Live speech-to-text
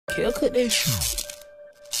Kill cook that shit.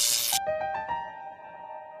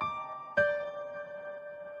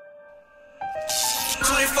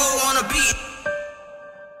 24 on a beat.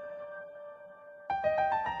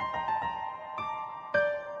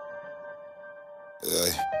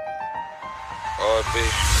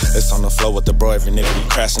 OFB. It's on the floor with the bro, every nigga be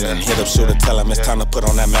crashing and hit up, shooter, tell him it's time to put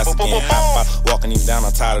on that mask again. Hop out, walking him down,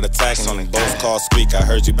 I'm tired of attacking him. Both calls squeak, I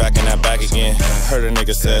heard you back in that bag again. Heard a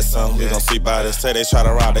nigga said something, we gon' see by this. Say they try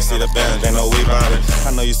to rob, they see the band, they know we violent.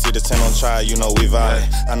 I know you see the 10 on trial, you know we violent.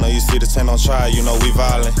 I know you see the 10 on trial, you know we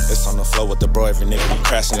violent. It's on the floor with the bro, every nigga be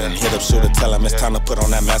crashing and hit up, shooter, tell him it's time to put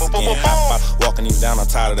on that mask again. Hop out, walking him down, I'm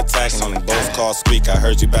tired of attacking him. Both calls squeak, I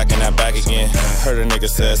heard you back in that bag again. Heard a nigga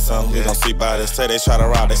said something, we gon' see by this. Say they try to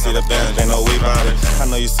rob, they see the band, they know we violent. I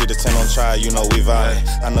know you see the 10 on trial, you know we violent.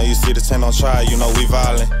 I know you see the 10 on trial, you know we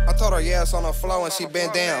violent. I told her yes on the floor and she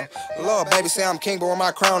bent down. Lord, baby say I'm king, but where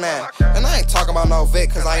my crown at? And I ain't talking about no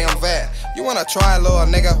Vic, cause I am vet. You wanna try, little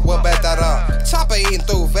nigga? We'll bet that up. Chopper eating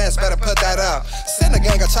through vents, better put that up. Send a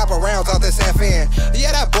gang of chopper rounds out this FN.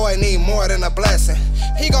 Yeah, that boy need more than a blessing.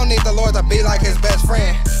 He gon' need the Lord to be like his best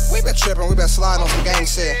friend. We been tripping, we been sliding on some gang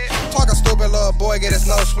shit. Talking stupid, little boy, get his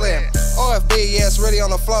nose split. OFB, yeah, it's really on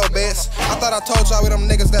the flow, bitch. I thought I told y'all we them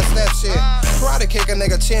niggas that step shit. Karate kick a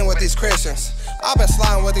nigga chin with these Christians. I been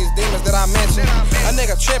sliding with these demons that I mentioned. A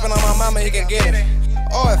nigga tripping on my mama, he can get it.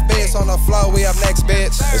 OFB, it's on the floor, we up next,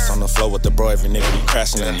 bitch. It's on the floor with the bro, every nigga be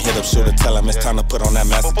crashing and hit up, shooter, tell him it's time to put on that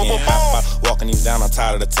mask again. Hop out, walking him down, I'm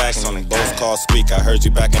tired of attacking him. Both calls squeak, I heard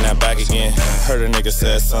you back in that bag again. Heard a nigga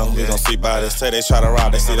said something, we gon' see by this. Say they try to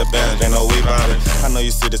rob, they see the band, they know we violent. I know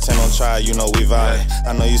you see the 10 on trial, you know we violent.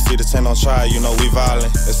 I know you see the 10 on trial, you know we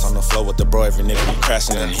violent. It's on the floor with the bro, every nigga be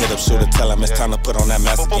crashing and hit up, shooter, tell him it's time to put on that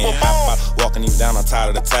mask again. Hop out, walking him down, I'm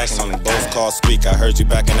tired of attacking him. Both calls squeak, I heard you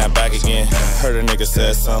back in that bag again. Heard a nigga said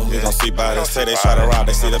something, we gon' see by this. Say they try to rob,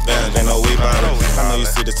 they see the band, they know we violent. I know you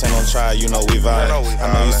see the 10 on trial, you know we violent.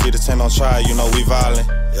 I know you see the 10 on trial, you know we violent.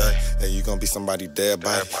 Yeah, hey, you gon' be somebody dead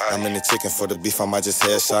by it. I'm in the chicken for the beef, I might just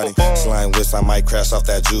headshot him. Slime whips, I might crash off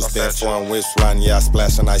that juice. Been foreign whips riding, yeah, I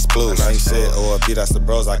splash a nice blues. He said, OFB, that's the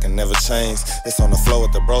bros, I can never change. It's on the floor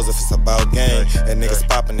with the bros if it's about game. And niggas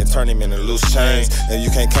popping and turn him into loose chains. And you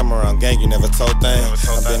can't come around gang, you never told things.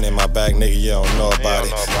 I've been in my bag, nigga, you don't know about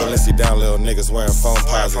it. Balenci down, little niggas wearing phone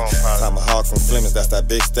posit. Tomahawk from Flemings, that's that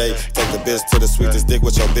big steak. Take the bitch to the sweetest dick,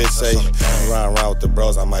 what your bitch say. You riding around with the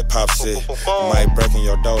bros, I might pop shit. Might break in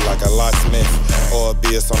your door like a locksmith. Or be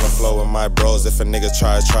it's on the floor with my bros. If a nigga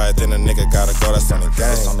try it, then a nigga gotta go, that's on the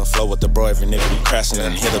game. It's on the floor with the bro, every nigga be crashing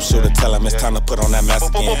and hit up, shooter, tell him it's time to put on that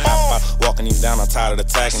mask again. Hop out, walking him down, I'm tired of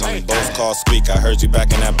attacking him. Both calls squeak, I heard you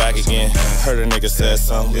back in that bag again. Heard a nigga said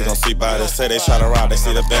something, we gon' see by this. Say they try to rob, they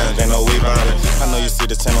see the band, they know we violent. I know you see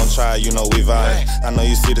the 10 on trial, you know we violent. I know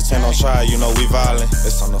you see the 10 on trial, you know we violent.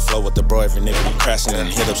 It's on the floor with the bro, every nigga be crashing and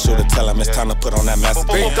hit up, shooter, tell him it's time to put on that mask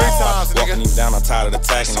again. Hop out, walking him down, I'm tired of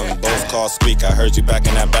attacking him. Both calls squeak, I heard you back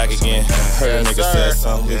in that bag again. Heard a nigga said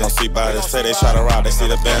something, we gon' see by this. Say they try to rob, they see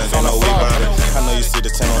the band, they know we violent. I know you see the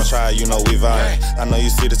 10 on trial, you know we violent. I know you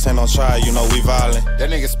see the 10 on trial, you know we violent. That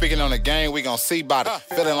nigga speaking on the game, we gon' see about it.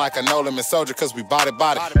 Feeling like a no-limit soldier, cause we body.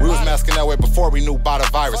 We was masking that way before we knew about the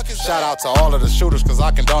virus. Shout out to all of the shooters, cause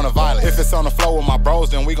I condone the violence. If it's on the floor with my bros,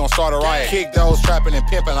 then we gon' start a riot. Kick those trapping and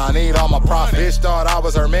pimping, I need all my profit. Bitch thought I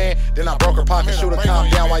was her man, then I broke her pocket. Shooter, calm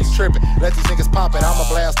down while you tripping. Let these niggas pop it, I'ma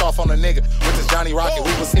blast off on the nigga with this Johnny Rocket.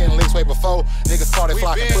 We was hitting licks way before. Niggas started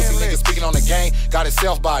flocking, pussy niggas speaking on the gang, got his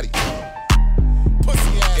self-body.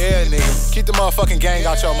 Yeah, nigga, keep the motherfucking gang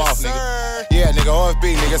out your mouth, nigga. Yeah, nigga,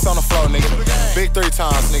 OFB, nigga, it's on the floor, nigga. Big 3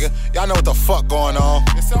 times, nigga. Y'all know what the fuck going on.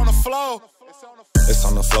 It's on the floor. It's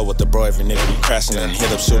on the floor with the bro, every nigga be crashing and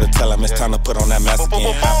hit up, shooter, tell him it's time to put on that mask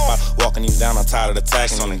again. Hop out, walking him down, I'm tired of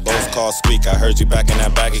attacking him. Both calls squeak, I heard you back in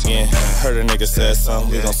that bag again. Heard a nigga said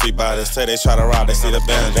something, we gon' see by this. Say they try to rob, they see the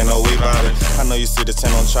band, they know we violent. I know you see the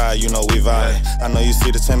 10 on trial, you know we violent. I know you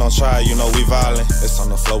see the 10 on trial, you know we violent. It's on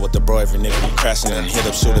the floor with the bro, every nigga be crashing and hit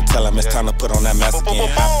up, shooter, tell him it's time to put on that mask again.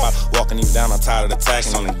 Hop out, walking him down, I'm tired of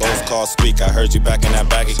attacking him. Both calls squeak, I heard you back in that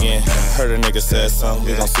bag again. Heard a nigga said something,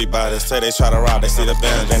 we gon' see by this. Say they try to rob, they see the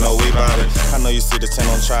band, they know we violent. I know you see the 10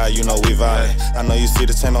 on trial, you know we violent. I know you see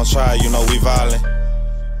the 10 on trial, you know we violent.